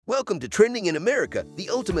Welcome to Trending in America, the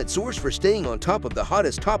ultimate source for staying on top of the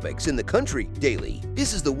hottest topics in the country daily.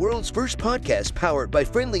 This is the world's first podcast powered by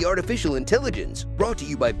friendly artificial intelligence, brought to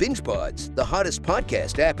you by BingePods, the hottest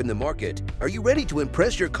podcast app in the market. Are you ready to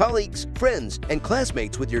impress your colleagues, friends, and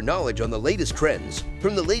classmates with your knowledge on the latest trends?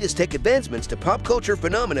 From the latest tech advancements to pop culture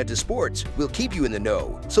phenomena to sports, we'll keep you in the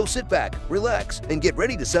know. So sit back, relax, and get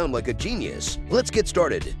ready to sound like a genius. Let's get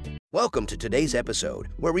started. Welcome to today's episode,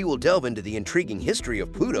 where we will delve into the intriguing history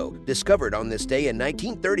of Pluto, discovered on this day in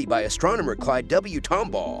 1930 by astronomer Clyde W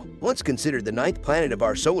Tombaugh. Once considered the ninth planet of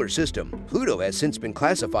our solar system, Pluto has since been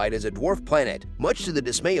classified as a dwarf planet, much to the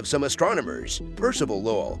dismay of some astronomers. Percival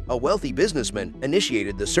Lowell, a wealthy businessman,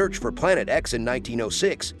 initiated the search for Planet X in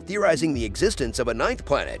 1906, theorizing the existence of a ninth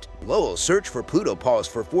planet. Lowell's search for Pluto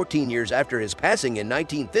paused for 14 years after his passing in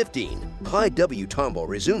 1915. Clyde W Tombaugh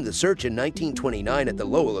resumed the search in 1929 at the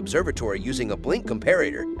Lowell Observatory using a blink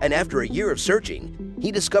comparator, and after a year of searching,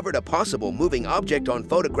 he discovered a possible moving object on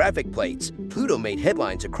photographic plates. Pluto made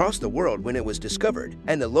headlines across the world when it was discovered,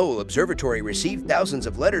 and the Lowell Observatory received thousands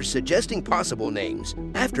of letters suggesting possible names.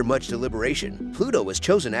 After much deliberation, Pluto was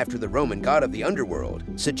chosen after the Roman god of the underworld,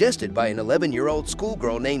 suggested by an 11-year-old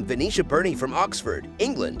schoolgirl named Venetia Burney from Oxford,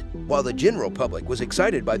 England. While the general public was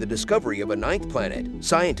excited by the discovery of a ninth planet,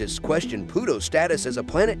 scientists questioned Pluto's status as a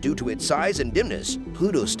planet due to its size and dimness.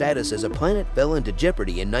 Pluto's status as a planet fell into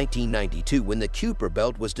jeopardy in 1992 when the Kuiper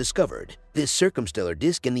Belt was discovered. This circumstellar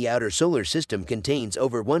disk in the outer solar system contains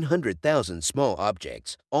over 100,000 small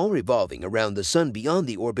objects, all revolving around the Sun beyond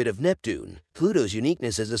the orbit of Neptune. Pluto's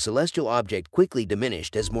uniqueness as a celestial object quickly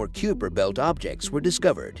diminished as more Kuiper Belt objects were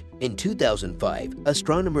discovered. In 2005,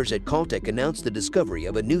 astronomers at Caltech announced the discovery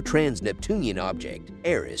of a new trans-Neptunian object,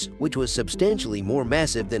 Eris, which was substantially more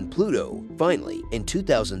massive than Pluto. Finally, in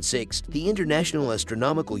 2006, the International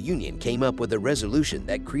Astronomical Union came up with a resolution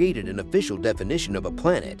that created an official definition of a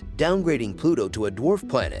planet, downgrading Pluto to a dwarf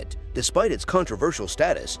planet. Despite its controversial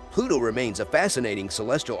status, Pluto remains a fascinating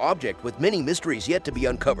celestial object with many mysteries yet to be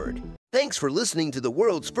uncovered. Thanks for listening to the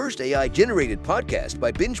world's first AI-generated podcast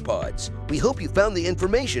by BingePods. We hope you found the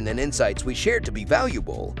information and insights we shared to be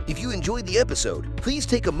valuable. If you enjoyed the episode, please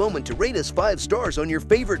take a moment to rate us 5 stars on your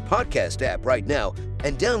favorite podcast app right now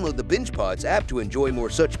and download the BingePods app to enjoy more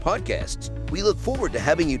such podcasts. We look forward to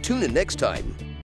having you tune in next time.